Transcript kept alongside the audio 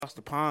across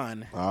the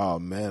pond. Oh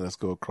man, let's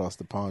go across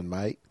the pond,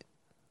 Mike.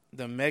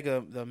 The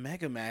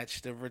mega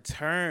match, the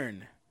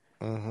return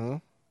Mm-hmm.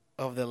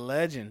 of the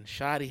legend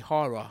Shadi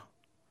Hara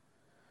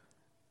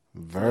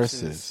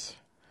versus Versus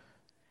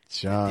the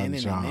John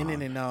John.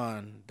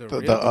 Dinin the The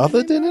real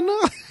other Dinin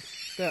Dinanon?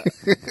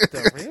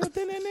 the real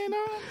Dinin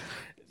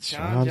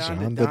John John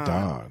the the Don.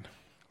 Don.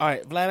 All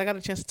right, Vlad, I got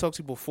a chance to talk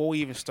to you before we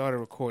even started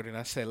recording.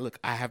 I said, look,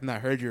 I have not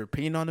heard your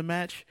opinion on the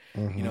match.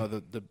 You know,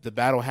 the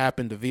battle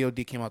happened. The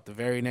VOD came out the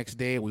very next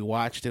day. We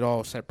watched it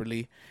all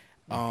separately.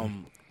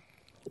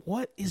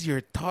 What is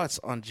your thoughts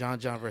on John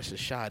versus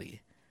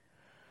Shadi?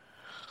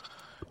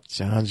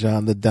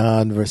 John the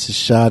Don versus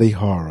Shadi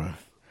Horror.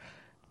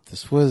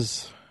 This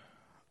was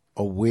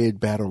a weird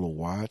battle to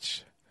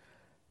watch.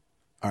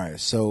 All right, It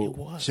so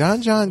was.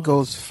 John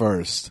goes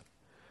first.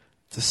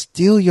 The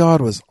steel yard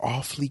was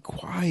awfully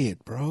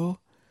quiet, bro.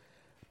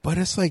 But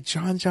it's like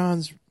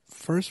John's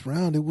first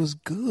round, it was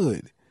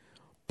good.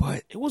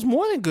 But It was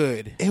more than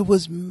good. it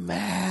was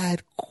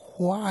mad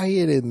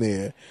quiet in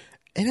there.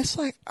 And it's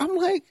like, I'm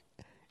like,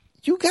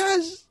 you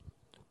guys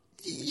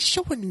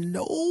showing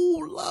no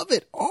love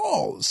at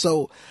all.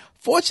 So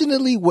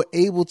fortunately, we're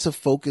able to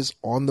focus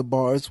on the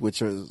bars,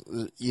 which are,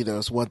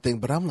 it's one thing.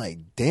 But I'm like,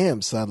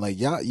 damn, son, like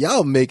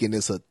y'all making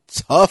this a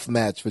tough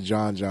match for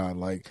John.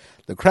 Like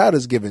the crowd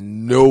is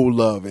giving no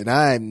love, and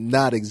I'm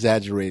not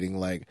exaggerating.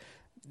 Like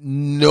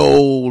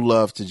no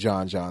love to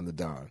John the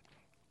Don,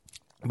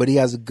 but he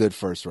has a good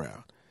first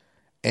round.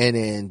 And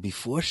then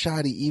before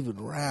Shotty even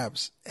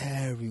raps,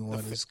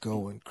 everyone is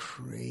going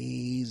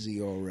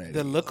crazy already.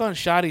 The look on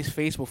Shadi's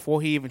face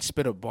before he even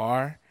spit a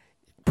bar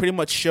pretty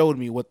much showed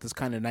me what this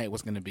kind of night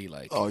was going to be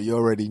like. Oh, you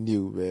already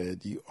knew, man.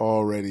 You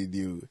already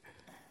knew.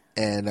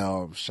 And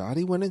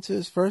Shotty went into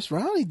his first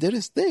round. He did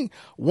his thing.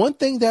 One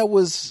thing that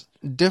was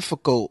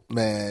difficult,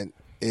 man,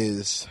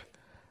 is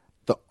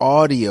the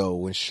audio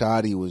when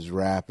Shotty was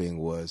rapping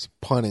was,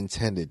 pun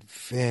intended,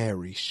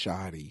 very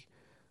shoddy.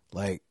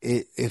 Like,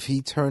 if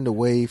he turned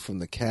away from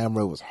the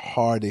camera, it was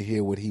hard to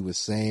hear what he was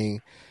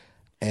saying.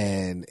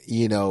 And,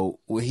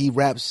 he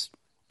raps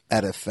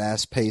at a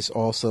fast pace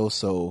also.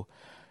 So,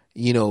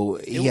 he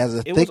has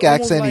a thick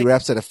accent. He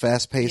raps at a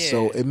fast pace. Yeah.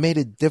 So it made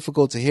it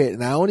difficult to hear it.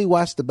 And I only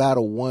watched the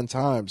battle one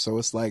time. So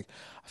it's like,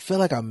 I feel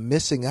like I'm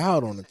missing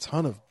out on a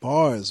ton of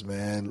bars,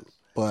 man.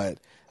 But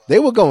they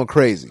were going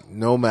crazy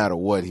no matter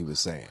what he was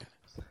saying.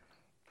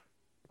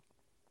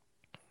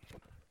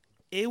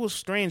 It was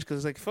strange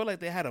because I felt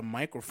like they had a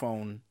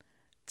microphone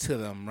to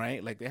them,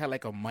 right? Like they had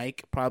like a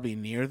mic probably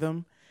near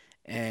them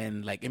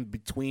and like in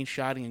between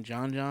Shotty and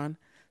John.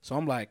 So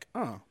I'm like,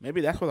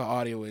 maybe that's where the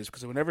audio is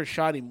because whenever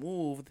Shotty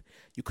moved,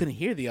 you couldn't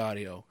hear the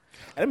audio.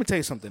 And let me tell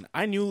you something.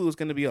 I knew it was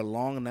going to be a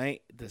long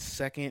night the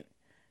second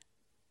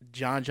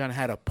John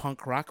had a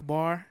punk rock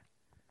bar,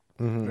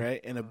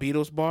 right, and a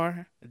Beatles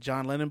bar, a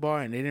John Lennon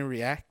bar, and they didn't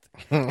react.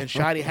 And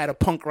Shotty had a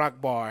punk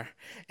rock bar.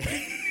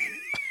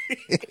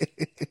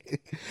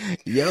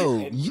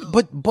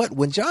 But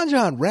when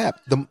John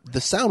rapped, the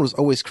sound was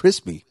always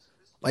crispy,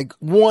 like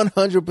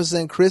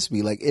 100%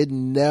 crispy. Like it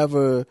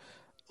never,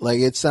 like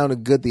it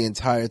sounded good the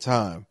entire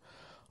time.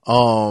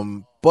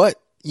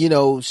 But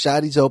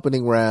Shotty's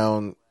opening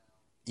round,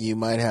 you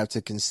might have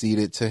to concede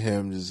it to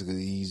him just because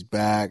he's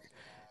back,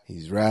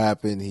 he's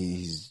rapping,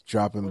 he's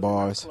dropping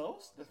bars.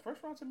 Close. The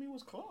first round to me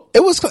was close.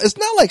 It's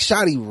not like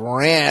Shotty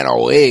ran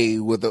away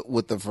with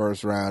the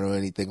first round or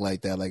anything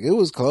like that. Like it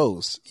was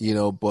close,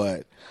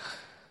 but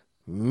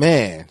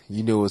man,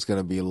 you knew it was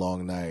gonna be a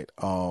long night.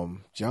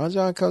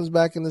 John comes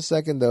back in the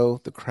second though.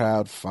 The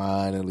crowd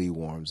finally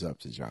warms up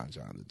to John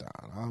the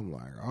Don. I'm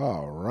like,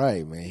 all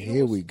right, man,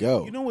 here we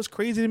go. You know what's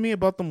crazy to me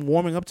about them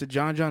warming up to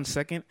John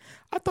second?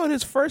 I thought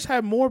his first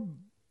had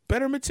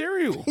better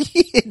material.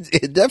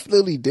 it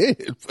definitely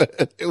did,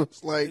 but it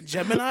was like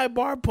Gemini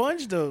bar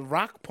punch, the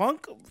rock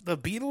punk, the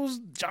Beatles,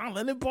 John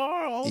Lennon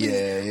bar, all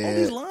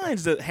these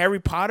lines, the Harry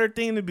Potter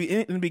thing in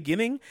the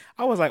beginning.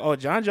 I was like, oh,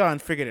 John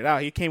figured it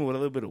out. He came with a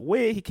little bit of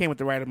wit. He came with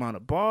the right amount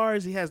of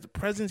bars. He has the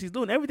presence. He's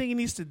doing everything he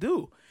needs to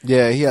do.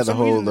 Yeah, he had the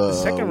whole. The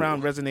second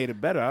round resonated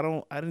better.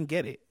 I didn't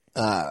get it.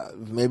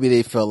 Maybe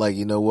they felt like,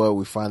 you know what,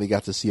 we finally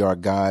got to see our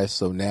guys,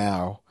 so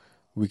now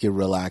we can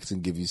relax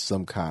and give you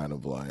some kind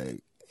of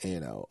like,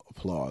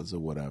 applause or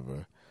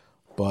whatever.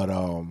 But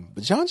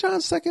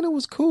John's second, it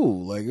was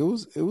cool. Like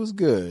it was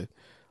good.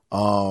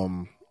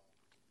 And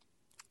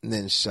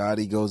then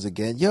Shotty goes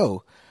again.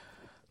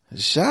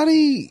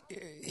 Shotty,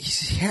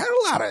 he had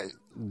a lot of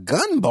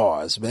gun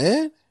bars,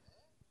 man.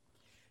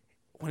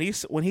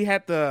 When he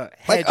had the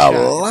headshot, like a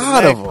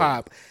lot of them.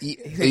 Pop.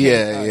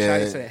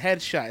 Shotty said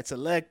headshot. It's a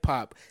leg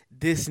pop.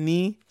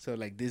 Disney, so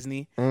like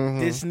Disney.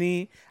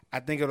 Disney.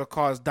 I think it'll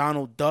cause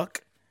Donald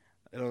Duck.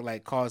 It'll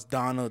like cause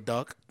Donald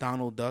Duck,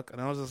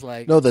 and I was just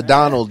like, no, the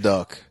Donald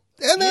Duck.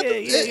 Yeah. But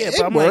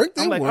it worked.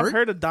 I've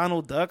heard of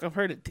Donald Duck, I've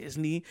heard of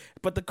Disney,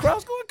 but the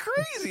crowd's going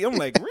crazy. I'm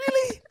like,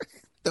 really?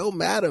 Don't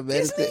matter,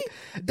 man. Disney,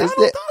 Donald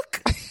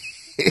Duck.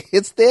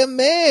 It's their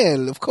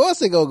man. Of course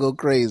they gonna go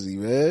crazy,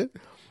 man.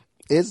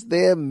 It's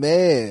their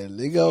man.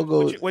 They gonna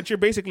go. What you're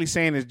basically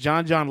saying is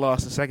John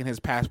lost the second his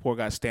passport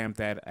got stamped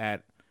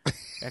at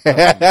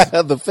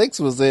Customs. The fix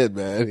was in,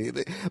 man.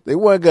 They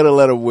weren't gonna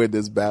let him win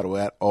this battle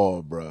at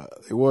all, bro.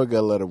 They weren't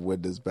gonna let him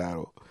win this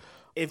battle.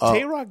 If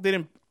Tay-Rock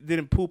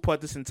didn't poop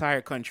putt this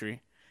entire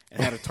country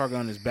and had a target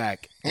on his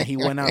back, and he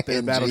went out there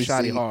and battled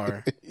Shotty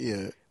hard,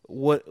 yeah,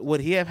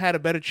 would he have had a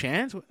better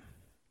chance?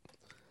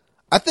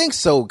 I think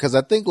so, because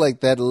I think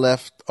like that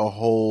left a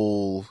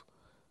whole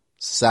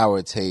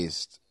sour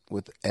taste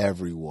with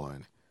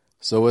everyone.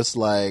 So it's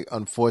like,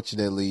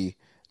 unfortunately,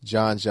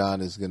 John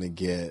is gonna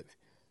get,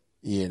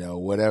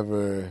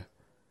 whatever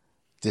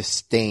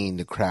disdain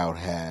the crowd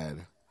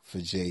had for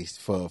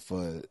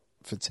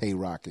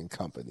Tay-Rock and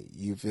company.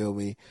 You feel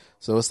me?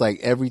 So it's like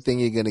everything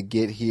you're gonna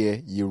get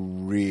here, you're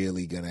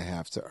really gonna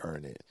have to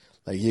earn it.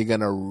 Like you're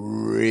gonna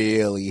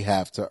really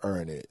have to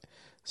earn it.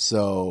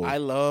 So I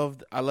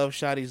loved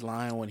Shotty's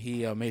line when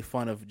he made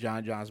fun of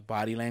John's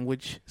body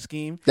language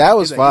scheme. That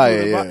was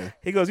fire. Yeah.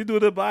 He goes, "You do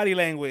the body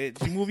language.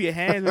 You move your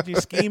hands with your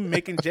scheme,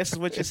 making gestures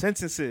with your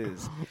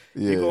sentences.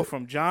 Yeah. You go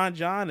from John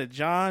to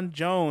John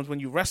Jones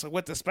when you wrestle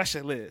with the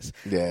specialist.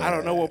 Yeah. I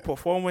don't know what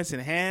performance in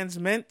hands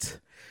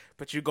meant,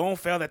 but you're gonna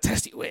fail the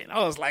test you win."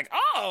 I was like,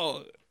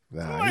 "Oh,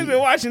 I've been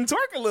watching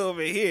Twerk a little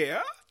bit here."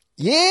 Huh?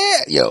 Yeah,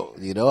 yo,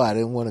 I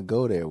didn't want to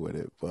go there with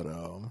it,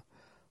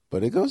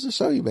 but it goes to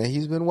show you, man.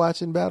 He's been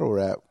watching battle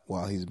rap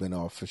while he's been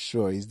off for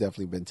sure. He's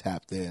definitely been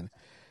tapped in.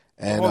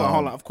 And hold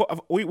on. Of course,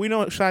 we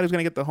know Shotty's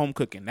gonna get the home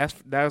cooking. That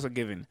was a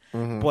given.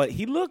 Mm-hmm. But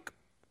he looked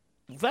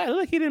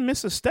like he didn't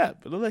miss a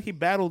step. It looked like he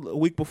battled a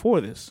week before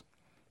this.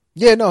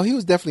 Yeah, no, he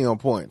was definitely on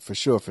point for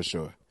sure.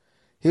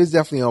 He was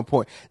definitely on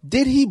point.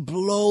 Did he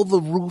blow the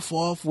roof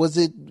off? Was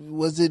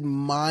it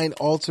mind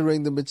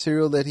altering the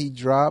material that he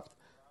dropped?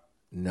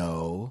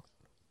 No.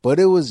 But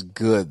it was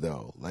good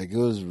though. Like it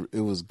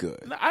was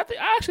good. I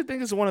actually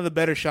think it's one of the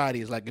better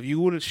shotties. Like if you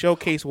would have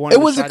showcased one, it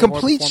was a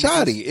complete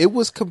shotty. It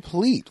was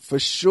complete for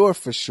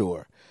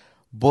sure.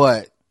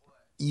 But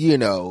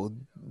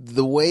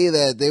the way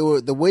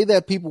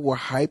that people were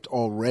hyped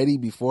already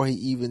before he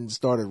even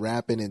started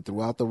rapping and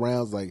throughout the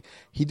rounds, like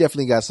he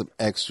definitely got some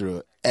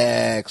extra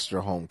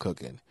home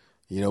cooking.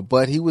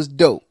 But he was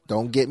dope.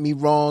 Don't get me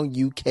wrong,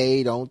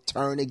 UK. Don't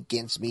turn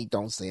against me.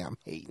 Don't say I'm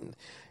hating.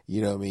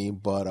 You know what I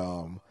mean?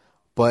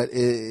 But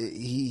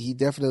he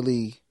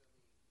definitely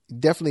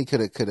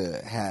could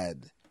have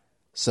had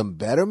some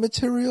better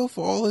material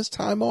for all his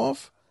time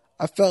off.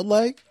 I felt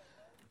like,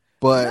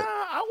 but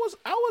I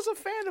was a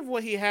fan of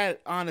what he had.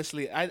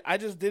 Honestly, I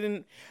just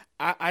didn't.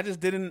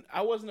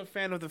 I wasn't a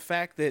fan of the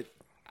fact that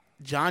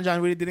John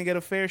really didn't get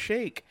a fair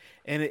shake,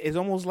 and it's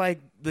almost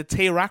like the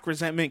Tay-Rock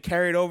resentment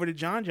carried over to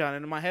John.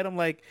 And in my head, I'm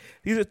like,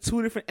 these are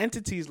two different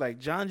entities. Like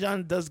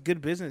John does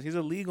good business. He's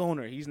a league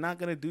owner. He's not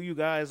gonna do you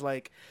guys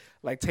like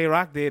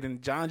Tay-Rock did, and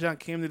John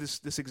came to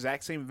this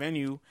exact same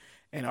venue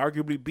and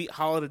arguably beat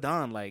Hollow da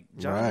Don. Like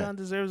John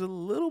deserves a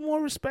little more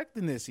respect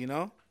than this,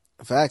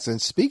 Facts. And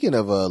speaking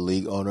of a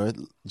league owner,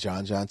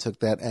 John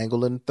took that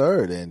angle in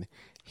third, and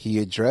he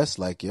addressed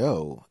like,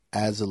 yo,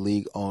 as a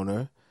league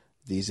owner,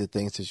 these are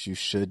things that you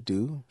should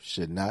do,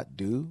 should not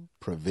do,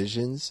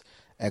 provisions,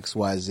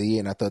 XYZ.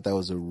 And I thought that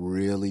was a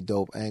really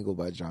dope angle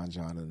by John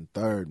in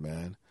third,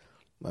 man.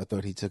 I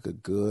thought he took a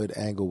good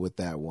angle with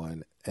that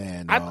one.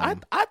 And I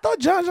thought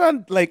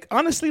John, like,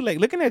 honestly, like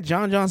looking at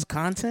John's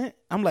content,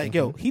 I'm like,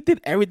 yo, he did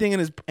everything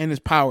in his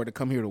power to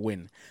come here to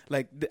win.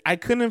 Like, I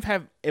couldn't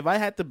have, if I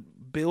had to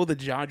build a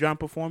John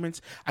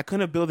performance, I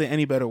couldn't have built it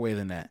any better way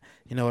than that.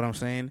 You know what I'm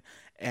saying?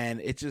 And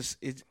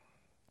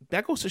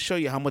that goes to show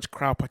you how much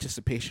crowd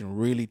participation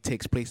really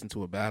takes place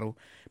into a battle,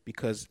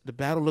 because the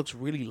battle looks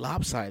really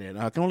lopsided.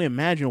 I can only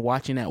imagine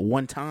watching that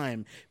one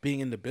time, being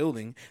in the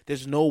building.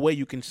 There's no way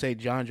you can say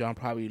John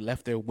probably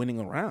left there winning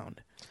a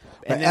round.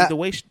 And then the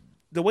way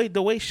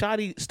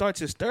Shotty starts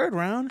his third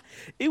round,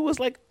 it was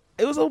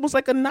almost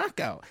like a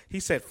knockout. He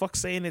said, "Fuck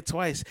saying it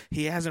twice.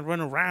 He hasn't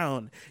run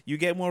around. You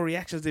get more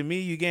reactions than me.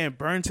 You getting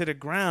burned to the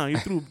ground. You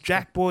threw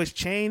Jack Boy's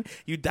chain.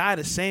 You die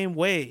the same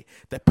way.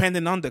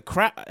 Depending on the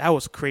crowd." That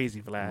was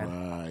crazy,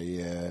 Vlad.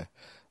 Yeah.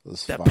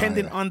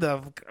 Depending on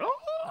the...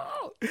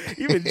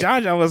 Even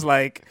John was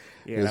like...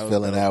 Yeah, he was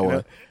feeling that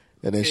one.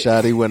 And then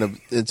Shotty went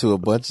into a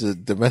bunch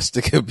of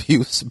domestic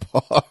abuse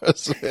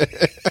bars.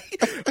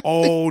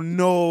 Oh,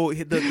 no.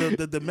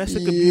 The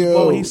domestic abuse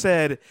bar,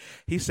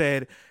 he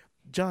said...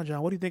 John,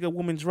 what do you think of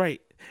women's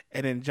right?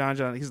 And then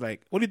John, he's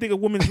like, what do you think of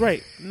women's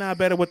right? Nah,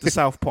 better with the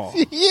southpaw.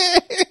 Yeah.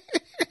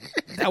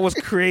 That was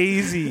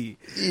crazy.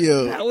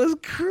 Yo. That was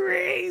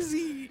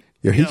crazy.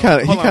 Yo, he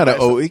kind of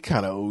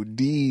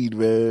OD'd,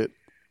 man.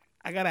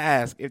 I gotta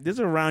ask, if there's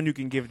a round you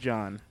can give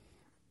John.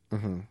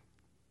 Mm-hmm.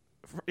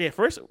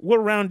 First, what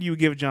round do you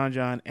give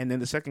John? And then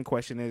the second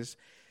question is,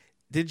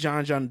 did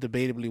John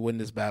debatably win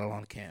this battle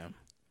on cam?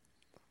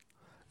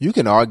 You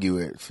can argue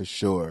it for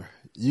sure.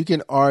 You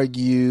can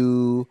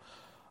argue...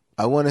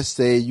 I want to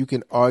say you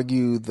can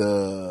argue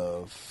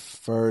the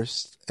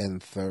first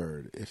and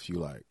third if you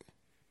like.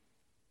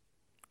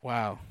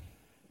 Wow.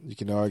 You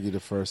can argue the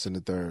first and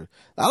the third.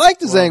 I like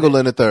this angle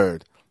in the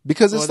third.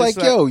 because it's like,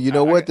 yo, you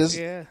know what? This,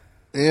 yeah.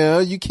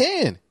 you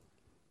can.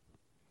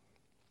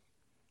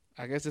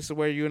 I guess this is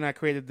where you and I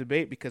created a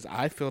debate because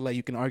I feel like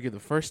you can argue the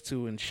first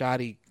two and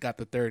Shotty got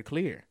the third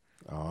clear.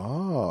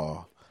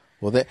 Oh,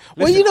 well,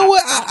 you know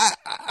what?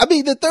 I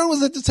mean, the third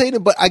was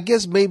entertaining, but I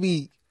guess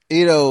maybe,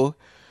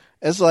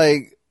 it's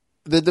like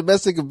the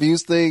domestic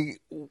abuse thing.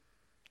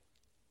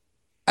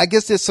 I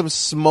guess there's some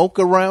smoke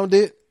around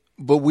it,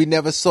 but we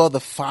never saw the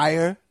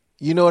fire.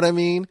 You know what I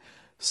mean?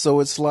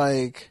 So it's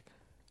like,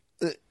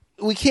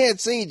 we can't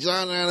see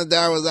John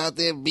Anadar was out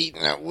there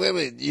beating up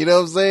women. You know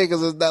what I'm saying?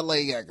 Because it's not like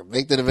he got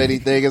convicted of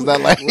anything. It's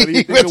not like what do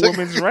you think a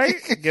woman's right?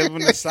 Give him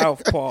the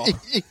southpaw.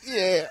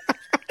 Yeah.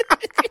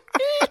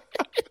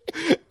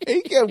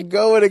 He kept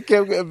going and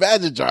kept.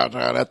 Imagine John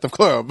at the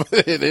club.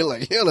 They're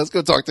like, yo, let's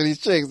go talk to these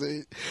chicks.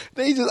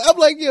 I'm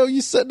like, yo,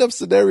 you setting up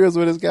scenarios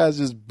where this guy's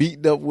just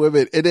beating up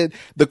women, and then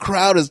the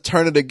crowd is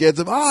turning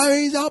against him. Oh,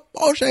 he's up,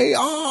 O'Shea.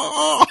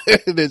 Oh.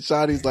 And then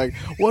Shotty's like,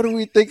 what do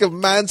we think of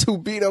mans who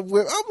beat up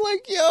women? I'm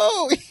like,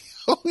 yo,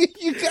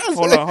 you guys.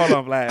 Hold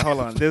on, Vlad. Hold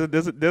on.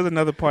 There's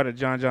another part of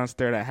John's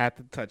third I had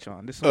to touch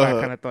on. This is why I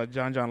kind of thought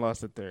John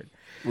lost the third.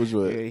 Which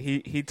one? Yeah,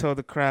 he told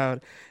the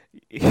crowd.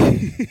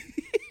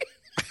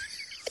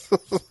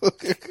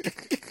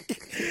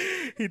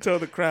 He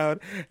told the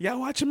crowd, y'all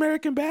watch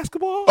American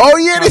basketball? Oh,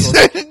 yeah, they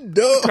said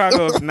no. The crowd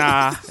goes,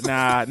 nah,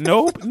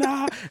 nope,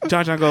 nah.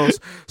 John goes,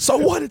 so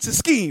what? It's a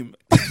scheme.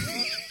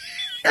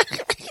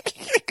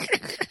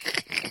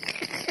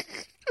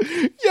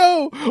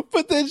 Yo,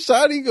 but then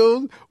Shotty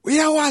goes, we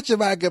don't watch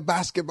American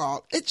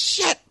basketball. It's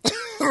shit.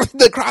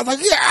 The crowd's like,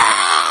 yeah.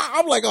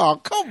 I'm like, oh,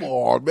 come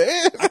on,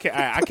 man.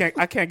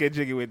 I can't get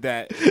jiggy with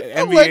that.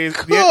 I'm like,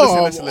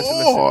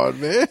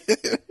 listen, man.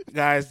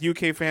 Guys,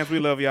 UK fans, we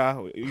love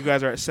y'all. You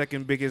guys are our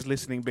second biggest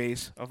listening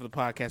base of the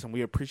podcast, and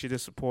we appreciate the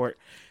support.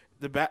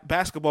 The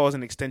basketball is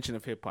an extension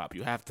of hip hop.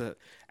 You have to,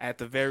 at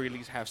the very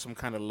least, have some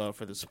kind of love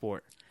for the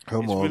sport.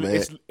 Come on,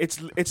 man.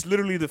 It's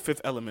literally the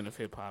fifth element of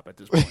hip hop at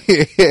this point.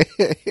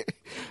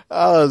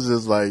 I was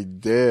just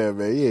like, damn,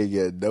 man, he ain't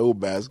getting no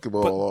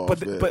basketball off.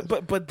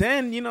 But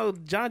then,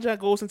 John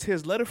goes into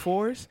his letter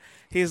for us.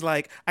 He's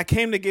like, I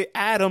came to get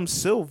Adam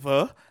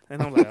Silver.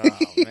 And I'm like,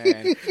 oh,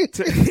 man.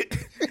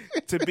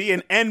 To be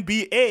an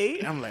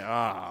NBA. I'm like,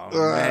 oh,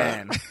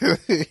 man.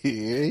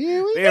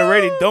 They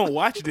already don't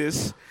watch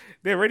this.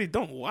 They already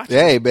don't watch it.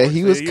 Hey, man,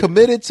 he was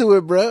committed to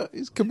it, bro.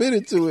 He's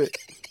committed to it.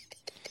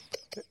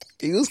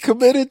 He was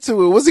committed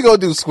to it. What's he gonna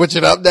do? Switch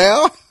it up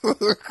now?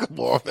 Come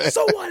on, man.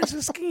 So what is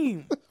a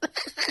scheme?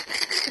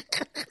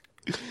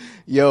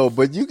 Yo,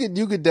 but you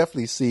could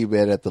definitely see,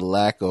 man, that the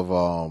lack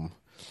of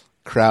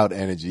crowd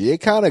energy, it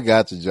kind of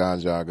got to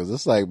John because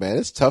it's like, man,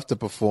 it's tough to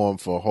perform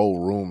for a whole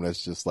room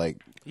that's just like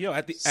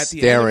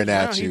staring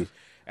at you.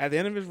 At the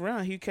end of his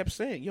round, he kept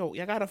saying, yo,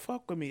 you gotta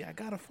fuck with me.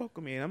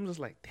 And I'm just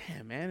like,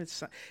 damn, man.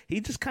 He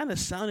just kind of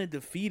sounded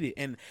defeated.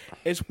 And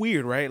it's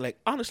weird, right? Like,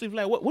 honestly,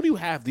 Vlad, what do you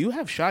have? Do you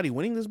have Shotty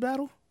winning this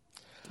battle?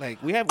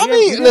 Like,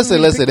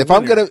 listen. If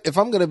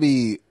I'm gonna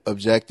be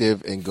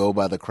objective and go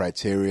by the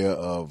criteria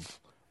of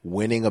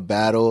winning a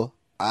battle,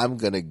 I'm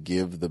gonna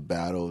give the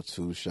battle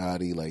to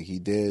Shotty. Like he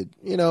did,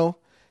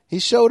 he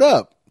showed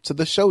up to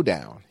the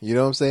showdown. You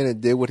know what I'm saying? And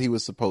did what he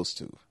was supposed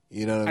to.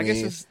 You know what I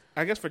mean?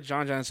 I guess for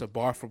John, it's a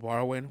bar for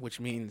bar win, which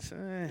means, you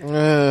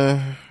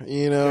gotta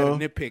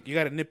nitpick. You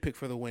got to nitpick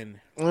for the win.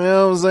 You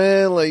know what I'm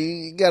saying? Like,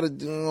 you got to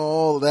do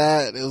all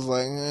that. It was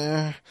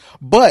like,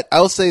 But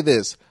I'll say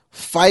this.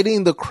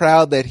 Fighting the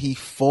crowd that he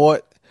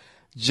fought,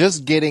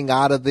 just getting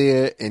out of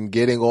there and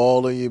getting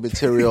all of your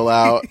material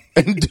out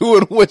and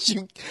doing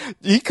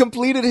he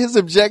completed his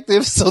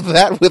objective. So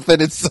that within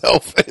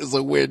itself is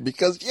a win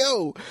because,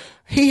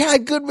 he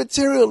had good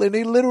material and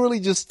he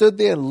literally just stood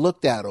there and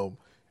looked at him.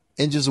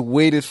 And just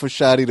waited for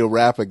Shotty to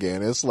rap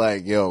again. It's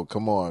like, yo,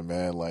 come on,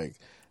 man. Like,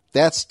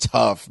 that's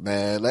tough,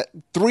 man.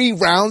 3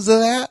 rounds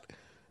of that?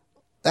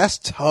 That's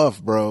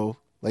tough, bro.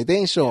 Like, they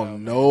ain't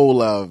showing no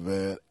love,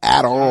 man,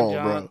 at all,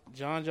 bro.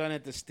 John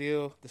at the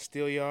steel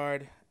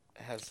yard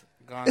has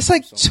gone. It's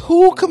like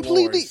two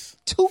completely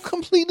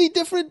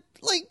different.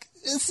 Like,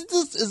 is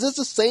this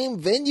the same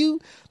venue?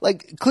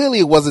 Like, clearly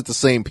it wasn't the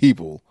same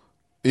people.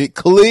 It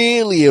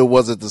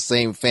wasn't the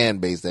same fan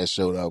base that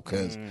showed up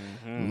because,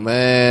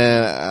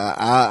 man,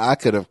 I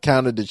could have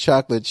counted the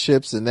chocolate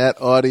chips in that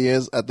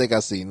audience. I think I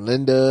seen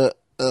Linda,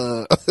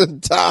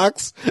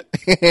 Tox,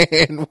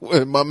 and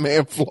my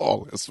man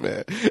Flawless,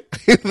 man.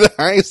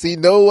 I ain't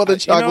seen no other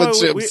chocolate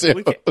chips.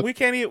 We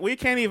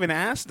can't even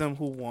ask them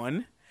who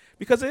won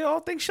because they all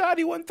think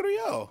Shotty won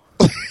 3-0.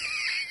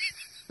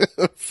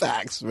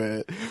 Facts,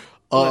 man.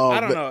 I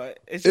don't know.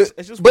 It's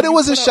just. But it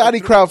was a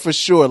Shotty crowd for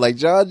sure. Like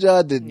John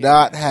did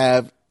not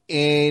have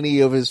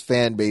any of his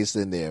fan base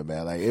in there,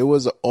 man. Like it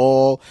was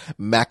all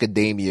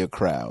macadamia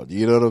crowd.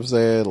 You know what I'm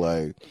saying?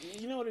 Like,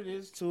 you know what it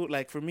is too.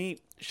 Like for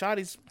me,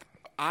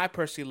 I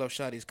personally love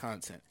Shotty's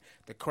content.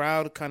 the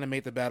crowd kind of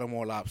made the battle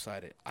more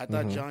lopsided. I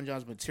thought John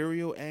John's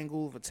material,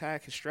 angle of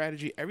attack, his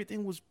strategy,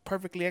 everything was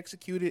perfectly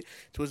executed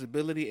to his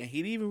ability, and he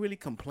didn't even really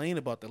complain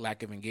about the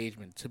lack of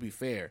engagement. To be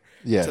fair,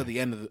 till the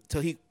end of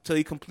till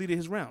he completed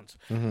his rounds.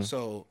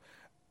 So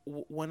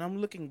when I'm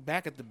looking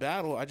back at the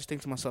battle, I just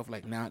think to myself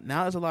like, now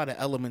there's a lot of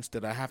elements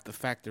that I have to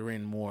factor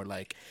in more,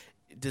 like,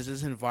 does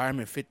this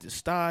environment fit the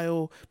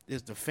style?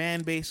 Is the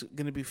fan base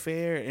going to be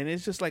fair? And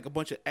it's just like a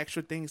bunch of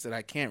extra things that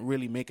I can't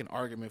really make an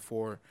argument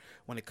for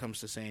when it comes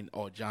to saying,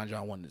 oh, John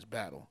John won this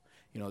battle.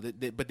 You know,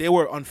 but they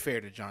were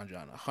unfair to John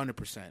John,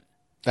 100%.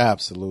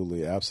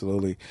 Absolutely,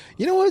 absolutely.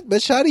 You know what?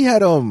 But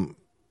Shotty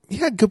he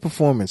had good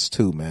performance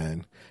too,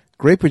 man.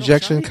 Great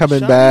projection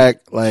coming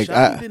back. Like,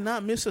 Shotty did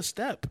not miss a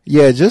step.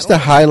 Yeah, just to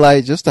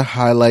highlight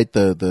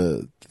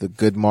the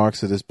good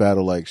marks of this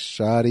battle. Like,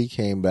 Shotty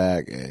came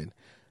back and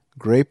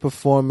great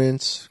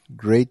performance,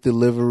 great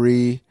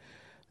delivery,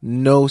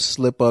 no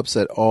slip ups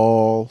at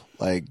all.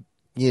 Like,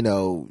 you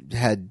know,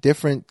 had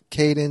different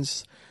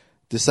cadence,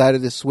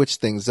 decided to switch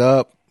things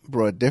up,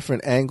 brought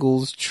different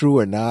angles, true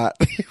or not.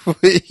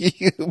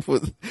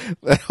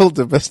 That whole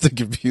domestic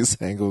abuse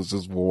angle was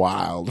just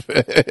wild,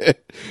 man.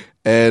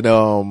 And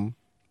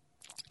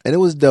it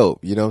was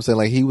dope. You know what I'm saying?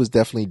 Like, he was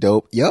definitely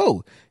dope.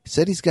 Yo, he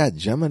said he's got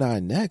Gemini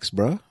next,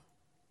 bro.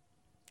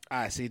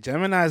 I see.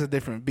 Gemini is a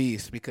different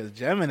beast because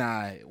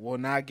Gemini will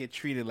not get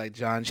treated like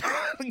John John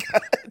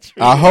got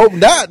treated. I hope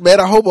not, man.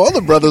 I hope all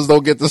the brothers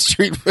don't get this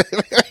treatment.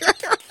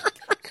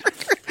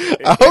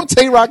 I hope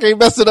Tay-Rock ain't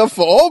messing up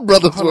for all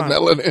brothers with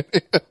melanin.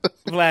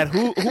 Vlad,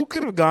 who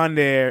could have gone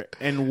there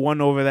and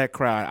won over that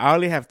crowd? I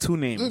only have two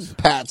names.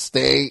 Pat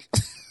Stay.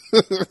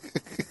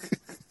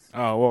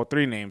 Oh, well,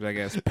 three names, I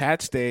guess.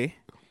 Pat Stay.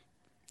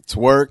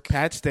 Twerk.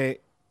 Pat Stay.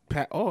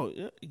 Oh,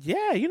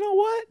 yeah, you know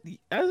what?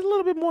 There's a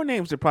little bit more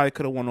names that probably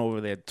could have won over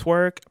there.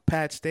 Twerk,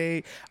 Pat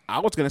Stay. I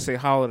was going to say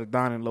Hollow the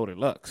Don and Loaded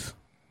Lux.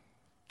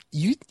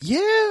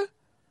 Yeah.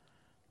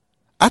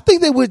 I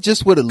think they would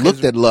have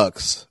looked at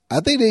Lux. I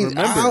think they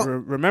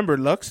remember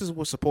Lux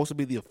was supposed to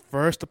be the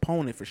first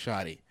opponent for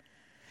Shotty.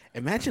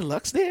 Imagine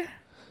Lux there.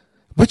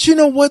 But you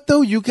know what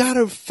though? You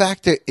gotta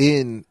factor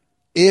in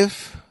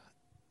if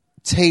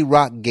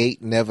Tay-Rock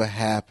Gate never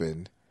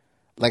happened.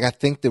 Like, I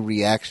think the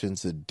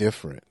reactions are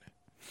different.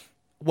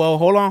 Well,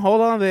 hold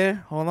on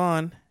there. Hold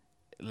on.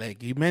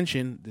 Like you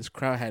mentioned, this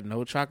crowd had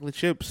no chocolate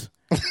chips.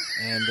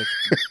 And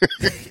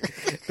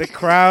the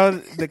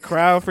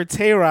crowd for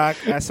Tay-Rock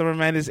at Summer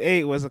Madness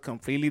 8 was a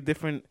completely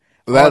different.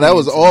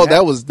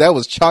 That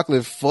was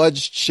chocolate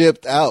fudge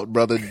chipped out,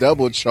 brother,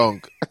 double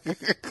chunk.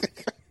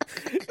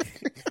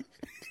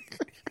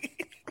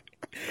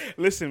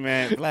 Listen,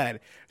 man, Vlad.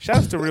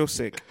 Shouts to Real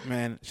Sick,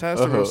 man. Shouts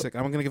to Real Sick.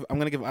 I'm gonna give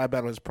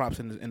iBattle his props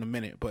in a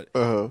minute, but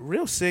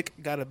Real Sick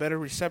got a better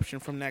reception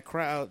from that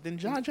crowd than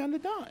John John the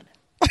Don.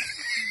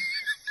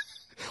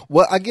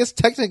 Well, I guess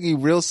technically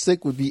Real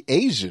Sick would be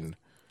Asian.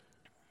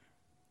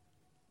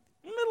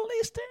 Middle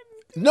Eastern?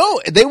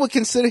 No, they would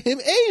consider him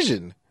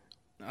Asian.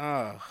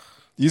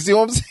 You see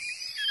what I'm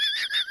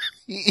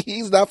saying?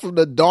 He's not from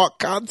the dark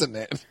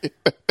continent.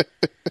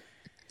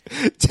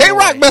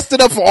 Tay-Rock messed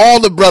it up for all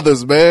the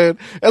brothers, man.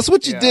 That's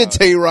what you did,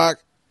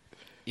 Tay-Rock.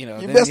 You know,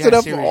 you messed it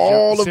up for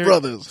all the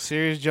brothers.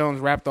 Sirius Jones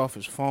rapped off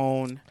his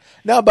phone.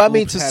 No, but I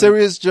mean, to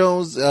Sirius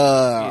Jones,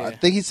 I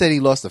think he said he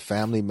lost a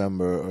family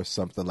member or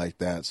something like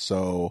that.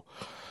 So,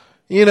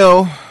 you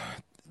know,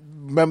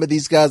 remember,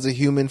 these guys are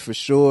human for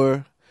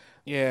sure.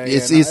 Yeah,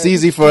 it's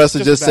easy for us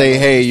to just say,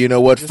 hey, you know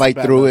what, fight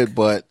through it,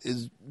 but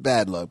it's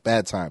bad luck,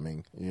 bad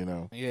timing, you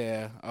know.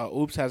 Yeah,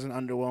 Oops has an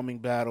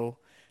underwhelming battle,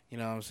 you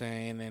know what I'm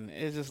saying? And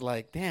it's just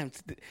like, damn,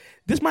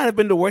 this might have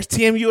been the worst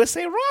Team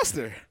USA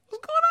roster.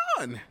 What's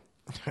going on?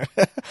 I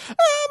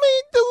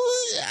mean,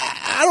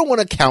 I don't want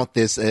to count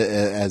this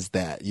as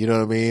that. You know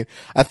what I mean?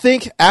 I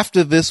think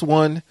after this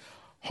one,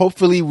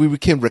 hopefully we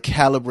can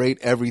recalibrate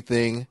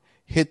everything,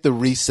 hit the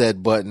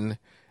reset button,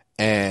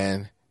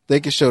 and they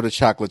can show the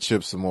chocolate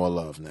chips some more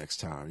love next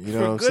time. You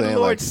know what I'm saying? For good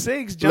Lord's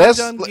sakes,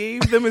 John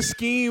gave them a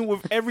scheme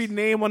with every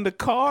name on the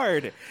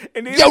card.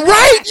 And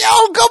right?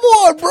 Yo, come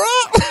on, bro.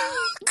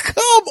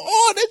 Come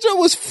on. That joke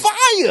was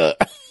fire.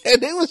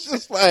 And it was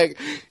just like,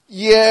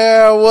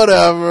 yeah,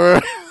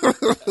 whatever.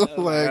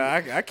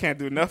 Like, I can't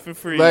do nothing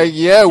for you. Like,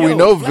 yeah, we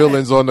know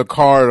villains on the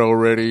card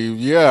already.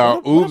 Yeah,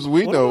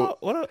 we know.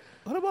 What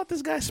about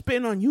this guy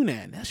spitting on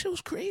Yunnan? That shit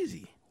was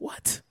crazy.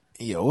 What?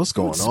 Yo, what's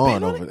going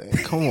on over there?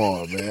 Come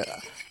on, man.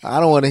 I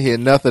don't want to hear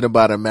nothing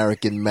about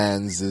American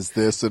Mans is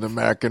this and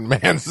American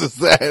Mans is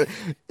that.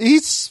 He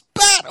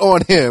spat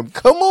on him.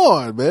 Come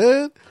on,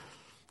 man.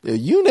 Yeah,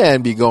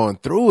 Yunnan be going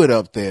through it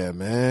up there,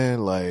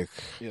 man. Like,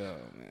 man.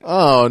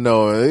 Oh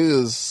no,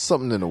 there's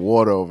something in the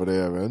water over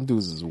there, man. Them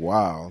dudes is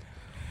wild.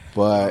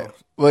 But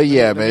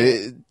yeah,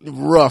 man,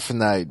 rough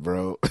night,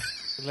 bro.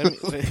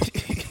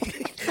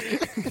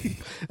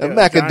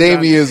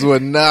 Macadamias were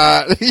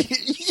not.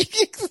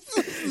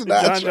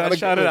 John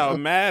shouted out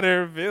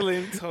Matter,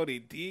 Villain, Tony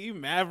D,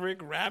 Maverick,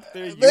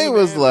 Raptor. They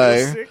was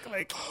like,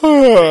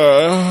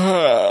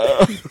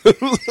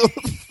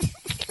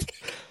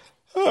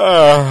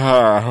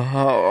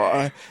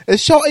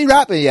 Is Shorty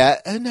rapping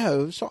yet?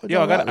 No, Shorty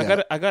Yo, not rapping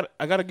yet.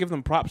 I gotta give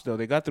them props though.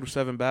 They got through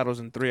 7 battles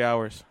in 3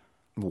 hours.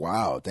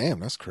 Wow, damn,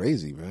 that's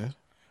crazy, man.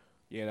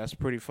 Yeah, that's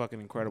pretty fucking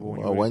incredible.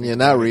 Well, when you're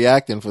not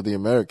reacting for the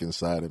American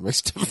side, it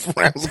makes the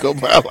rounds go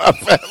by a lot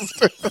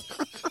faster.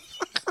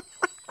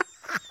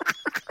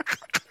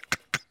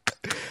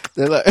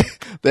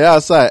 They're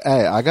outside.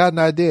 Hey, I got an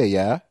idea,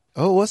 yeah?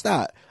 Oh, what's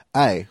that?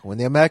 Hey, when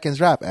the Americans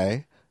rap,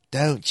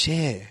 don't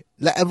cheer.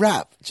 Let them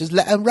rap. Just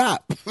let them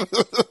rap.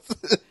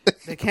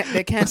 They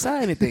can't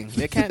say anything.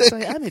 They can't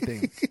say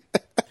anything.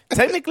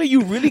 Technically,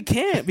 you really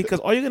can't because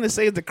all you're gonna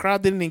say is the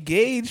crowd didn't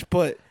engage.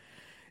 But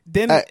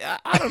then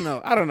I don't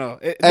know.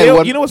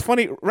 You know what's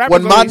funny?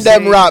 When man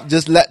them rap,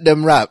 just let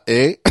them rap,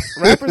 eh?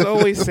 Rappers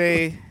always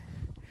say,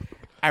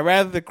 "I'd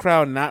rather the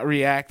crowd not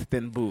react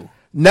than boo."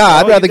 Nah,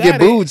 I'd rather get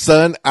booed,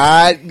 son.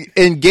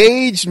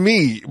 Engage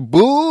me.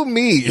 Boo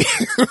me.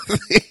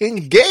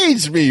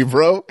 Engage me,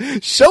 bro.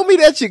 Show me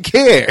that you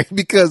care.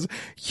 Because,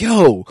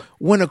 yo,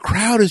 when a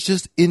crowd is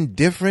just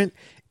indifferent,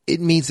 it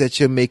means that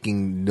you're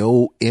making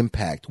no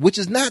impact, which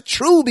is not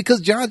true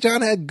because John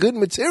had good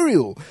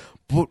material.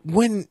 But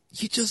when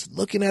you're just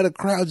looking at a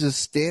crowd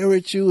just stare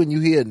at you and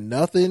you hear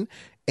nothing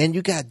and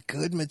you got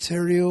good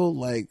material,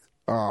 like,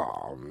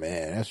 oh,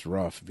 man, that's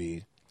rough,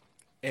 B.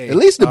 Hey, at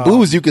least the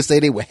boos, you could say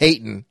they were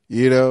hating,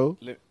 you know?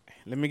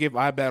 Let me give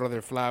iBattle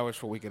their flowers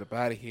before we get up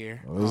out of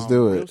here. Let's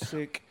do it. Real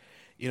Sick,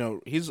 you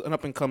know, he's an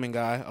up-and-coming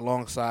guy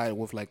alongside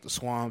with, like, the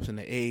Swamps and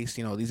the Ace.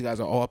 You know, these guys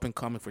are all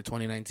up-and-coming for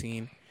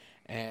 2019.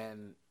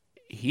 And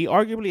he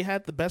arguably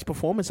had the best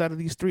performance out of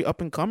these 3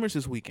 up-and-comers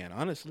this weekend,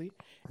 honestly.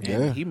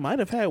 And he might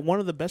have had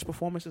one of the best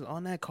performances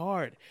on that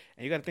card.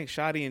 And you got to think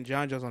Shotty and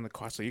John John's on the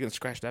card, so you're going to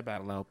scratch that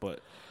battle out. But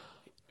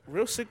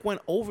Real Sick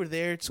went over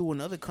there to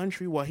another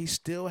country while he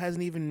still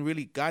hasn't even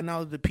really gotten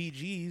out of the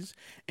PGs,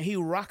 and he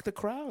rocked the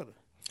crowd.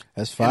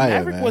 That's fire, and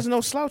Maverick man. was no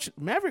slouch.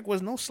 Maverick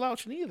was no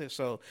slouch neither.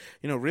 So,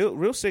 you know,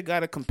 Real Sick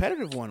got a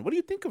competitive one. What do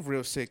you think of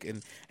Real Sick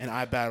and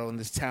iBattle and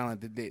this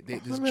talent that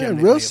this gem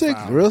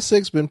Real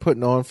Sick's been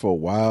putting on for a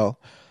while.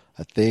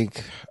 I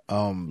think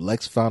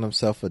Lex found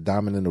himself a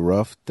diamond in the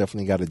rough.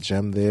 Definitely got a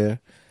gem there.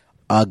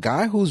 A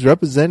guy who's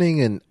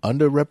representing an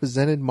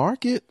underrepresented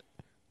market,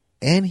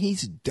 and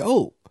he's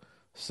dope.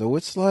 So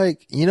it's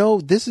like, you know,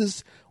 this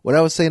is what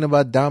I was saying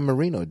about Don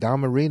Marino.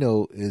 Don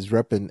Marino is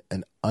repping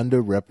an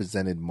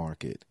underrepresented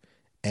market,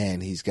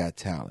 and he's got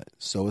talent.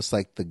 So it's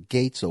like the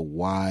gates are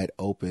wide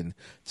open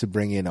to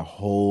bring in a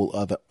whole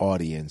other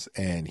audience,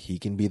 and he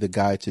can be the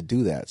guy to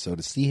do that. So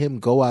to see him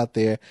go out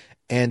there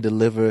and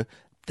deliver,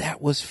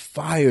 that was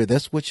fire.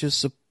 That's what you're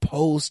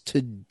supposed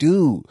to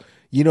do.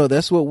 You know,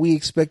 that's what we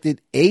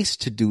expected Ace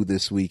to do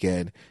this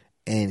weekend,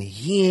 and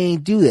he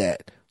ain't do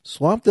that.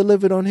 Swamp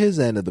delivered on his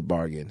end of the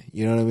bargain.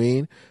 You know what I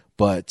mean?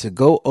 But to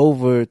go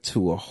over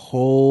to a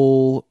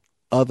whole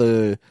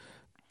other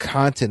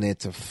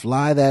continent, to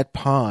fly that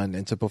pond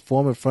and to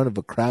perform in front of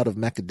a crowd of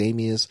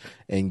macadamias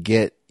and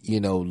get, you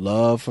know,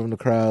 love from the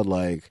crowd,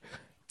 like,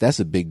 that's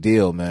a big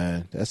deal,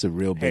 man. That's a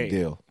real big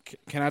deal.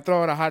 Can I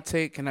throw out a hot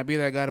take? Can I be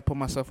that guy to put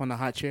myself on the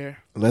hot chair?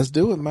 Let's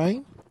do it,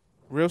 man.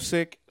 Real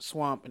Sick,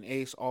 Swamp, and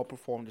Ace all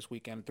performed this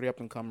weekend. 3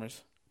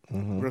 up-and-comers.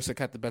 Mm-hmm. Real Sick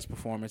had the best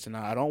performance, and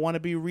I don't want to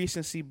be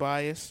recency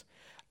bias.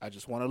 I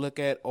just want to look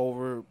at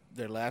over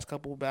their last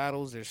couple of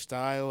battles, their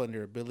style, and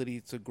their ability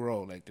to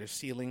grow, like their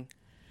ceiling.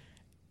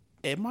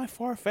 Am I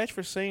far-fetched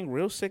for saying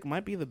Real Sick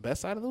might be the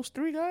best out of those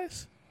 3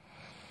 guys?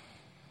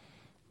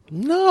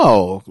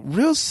 No.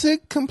 Real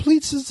Sick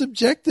completes his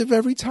objective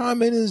every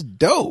time and is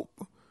dope.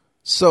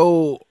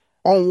 So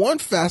on one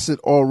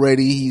facet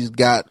already, he's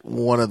got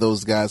one of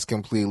those guys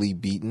completely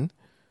beaten.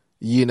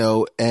 You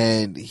know,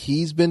 and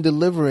he's been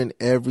delivering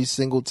every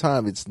single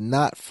time. It's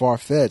not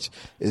far-fetched.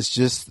 It's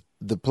just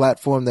the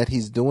platform that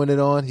he's doing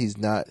it on,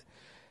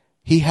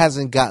 he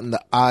hasn't gotten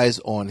the eyes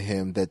on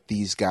him that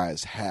these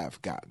guys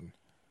have gotten.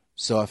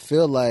 So I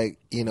feel like,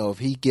 you know, if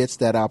he gets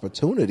that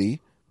opportunity,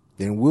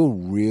 then we'll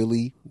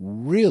really,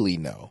 really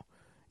know.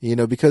 You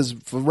know, because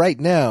for right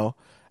now,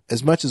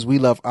 as much as we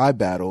love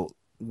iBattle,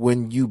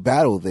 when you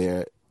battle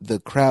there,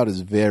 the crowd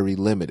is very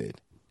limited.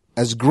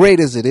 As great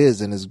as it is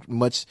and as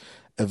much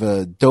of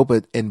a dope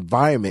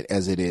environment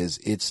as it is,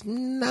 it's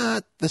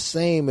not the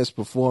same as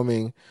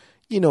performing,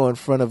 you know, in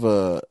front of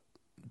a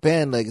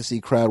Band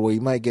Legacy crowd where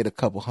you might get a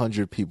couple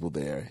hundred people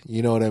there.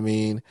 You know what I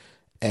mean?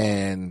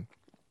 And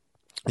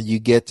you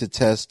get to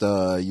test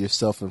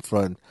yourself in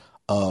front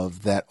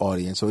of that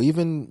audience. Or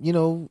even, you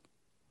know,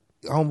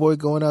 homeboy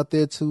going out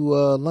there to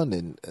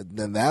London,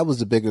 then that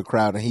was a bigger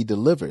crowd and he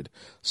delivered.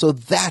 So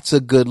that's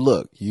a good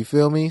look. You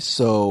feel me?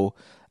 So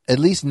at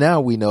least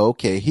now we know,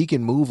 okay, he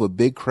can move a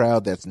big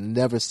crowd that's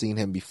never seen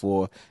him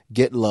before,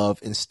 get love,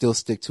 and still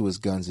stick to his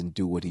guns and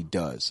do what he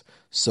does.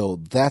 So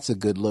that's a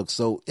good look.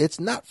 So it's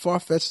not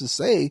far-fetched to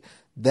say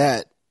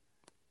that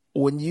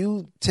when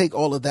you take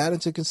all of that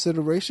into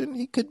consideration,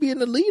 he could be in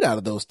the lead out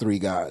of those 3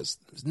 guys.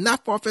 It's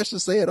not far-fetched to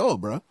say at all,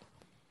 bro.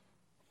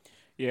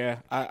 Yeah,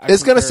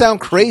 it's going to sound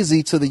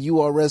crazy to the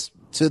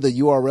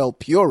URL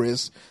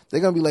purists. They're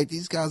going to be like,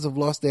 these guys have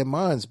lost their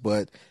minds,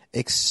 but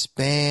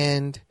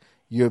expand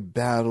your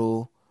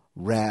battle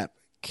rap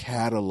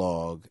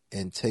catalog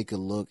and take a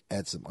look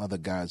at some other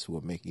guys who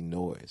are making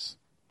noise.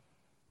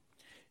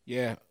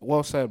 Yeah,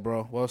 well said,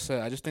 bro. Well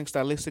said. I just think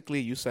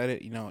stylistically, you said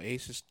it.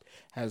 Ace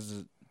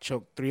has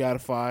choked 3 out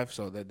of 5,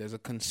 so that there's a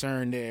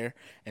concern there.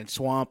 And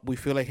Swamp, we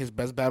feel like his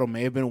best battle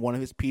may have been one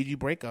of his PG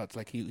breakouts.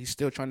 Like he's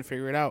still trying to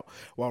figure it out.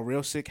 While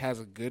Real Sick has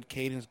a good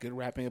cadence, good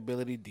rapping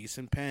ability,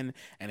 decent pen,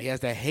 and he has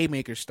that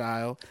haymaker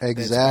style.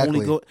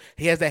 Exactly.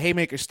 He has that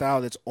haymaker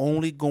style that's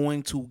only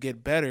going to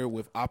get better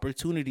with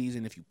opportunities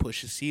and if you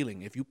push his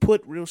ceiling. If you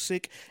put Real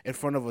Sick in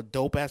front of a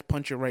dope ass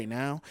puncher right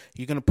now,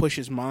 you're gonna push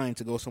his mind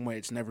to go somewhere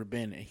it's never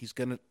been, and he's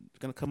gonna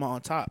come out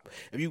on top.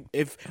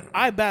 If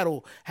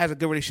iBattle has a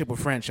good relationship with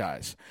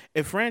Franchise.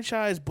 If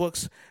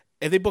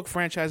they book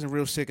Franchise and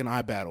Real Sick in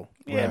iBattle,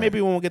 Right.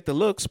 maybe we won't get the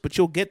looks, but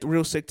you'll get the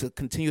Real Sick to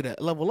continue to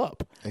level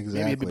up. Exactly.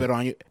 Maybe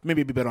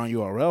it'd be better on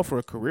URL for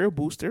a career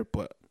booster,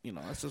 but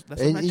that's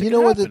And what you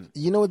know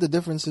what the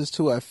difference is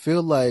too. I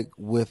feel like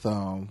with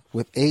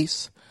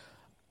Ace,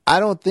 I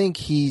don't think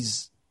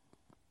he's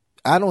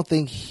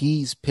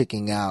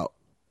picking out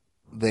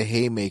the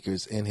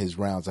haymakers in his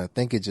rounds. I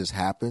think it just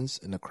happens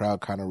and the crowd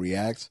kind of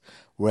reacts.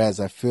 Whereas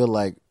I feel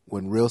like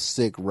when Real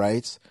Sick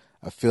writes,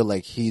 I feel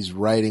like he's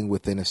writing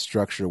within a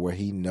structure where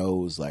he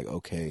knows, like,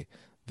 okay,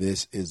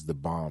 this is the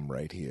bomb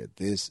right here.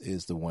 This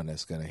is the one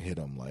that's going to hit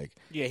him. Like,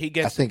 yeah, he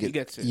gets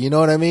it. You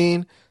know what I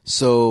mean?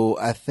 So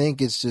I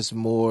think it's just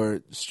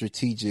more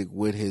strategic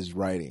with his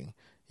writing,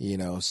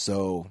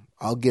 so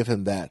I'll give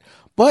him that.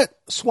 But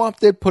Swamp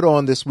did put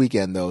on this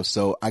weekend, though,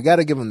 so I got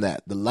to give him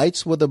that. The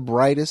lights were the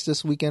brightest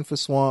this weekend for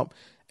Swamp,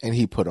 and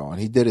he put on.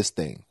 He did his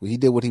thing. He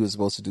did what he was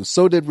supposed to do.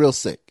 So did Real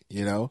Sick,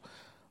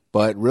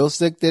 But Real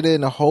Sick did it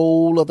in a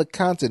whole other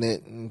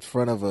continent in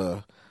front of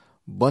a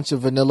bunch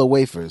of vanilla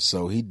wafers.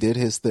 So he did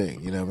his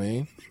thing. You know what I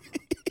mean?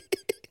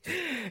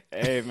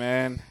 Hey,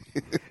 man.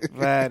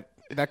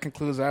 That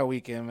concludes our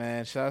weekend,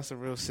 man. Shout out to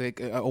Real Sick.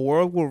 A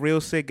world where Real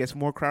Sick gets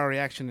more crowd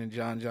reaction than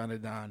John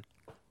and Don.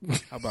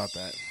 How about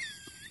that?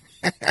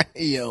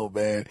 Yo,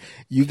 man.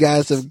 You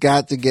guys have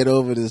got to get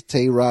over this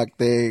Tay-Rock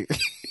thing.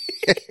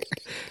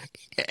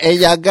 And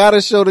y'all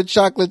gotta show the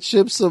chocolate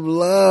chip some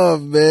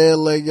love, man.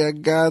 Like, y'all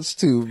gots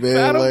to,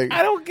 man.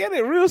 I don't get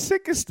it. Real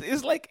Sick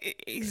is like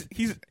he's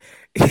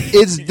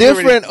it's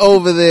different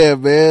over there,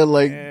 man.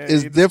 Like, Yeah,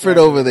 it's different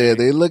over there.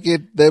 They look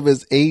at them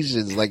as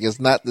Asians. Like, it's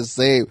not the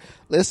same.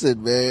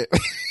 Listen, man.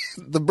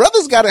 The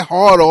brothers got it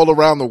hard all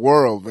around the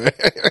world, man.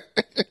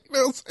 You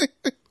know what I'm saying?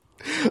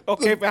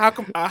 Okay, but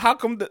how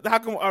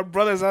come our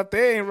brothers out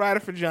there ain't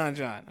riding for John?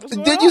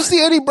 Did you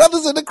see any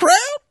brothers in the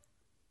crowd?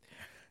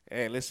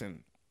 Hey,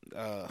 listen.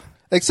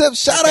 Except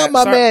shout out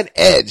my man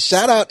Ed.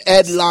 Shout out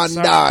Ed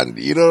London.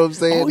 You know what I'm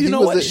saying? Oh, you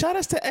know what? Shout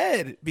outs to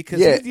Ed because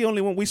he's the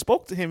only one we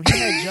spoke to him. He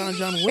had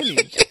John winning.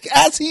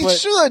 As he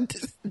should.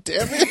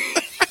 Damn it.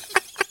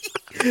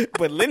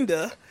 But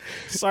Linda,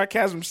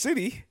 Sarcasm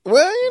City.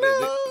 Well,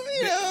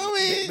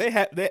 I mean,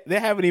 they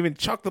haven't even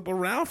chalked up a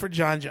round for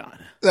John.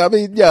 I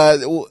mean, yeah.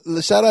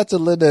 Shout out to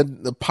Linda,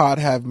 the Pod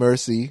Have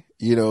Mercy,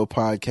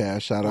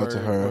 podcast. Shout out to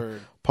her.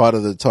 Word. Part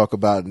of the Talk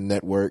About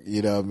Network,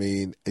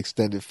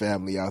 extended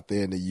family out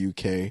there in the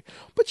UK.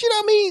 But you know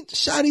what I mean?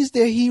 Shotty's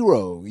their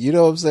hero. You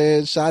know what I'm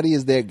saying? Shotty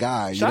is their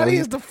guy. Shotty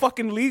is the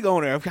fucking league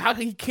owner. How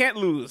he can't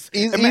lose?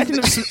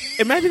 Imagine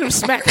if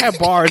Smack had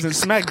bars and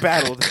Smack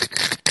battled.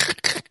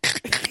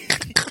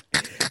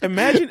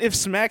 Imagine if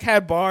Smack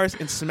had bars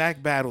and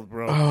Smack battled,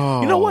 bro.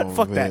 Oh, you know what?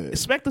 Fuck man. that.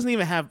 Smack doesn't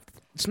even have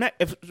Smack.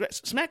 If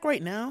Smack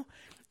right now,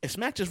 if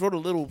Smack just wrote a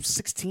little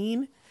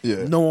 16.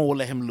 Yeah. No one would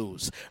let him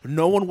lose.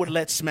 No one would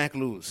let Smack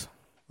lose.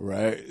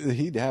 Right?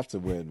 He'd have to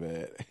win,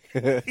 man.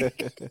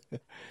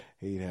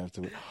 He'd have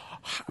to win.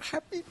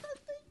 Happy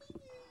birthday.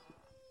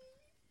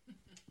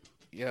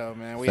 Yo,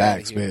 man. We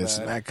Facts, man.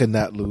 Smack could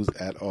not lose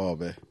at all,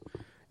 man.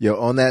 Yo,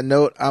 on that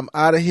note, I'm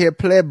out of here,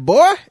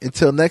 playboy.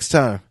 Until next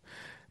time.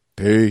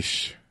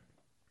 Peace.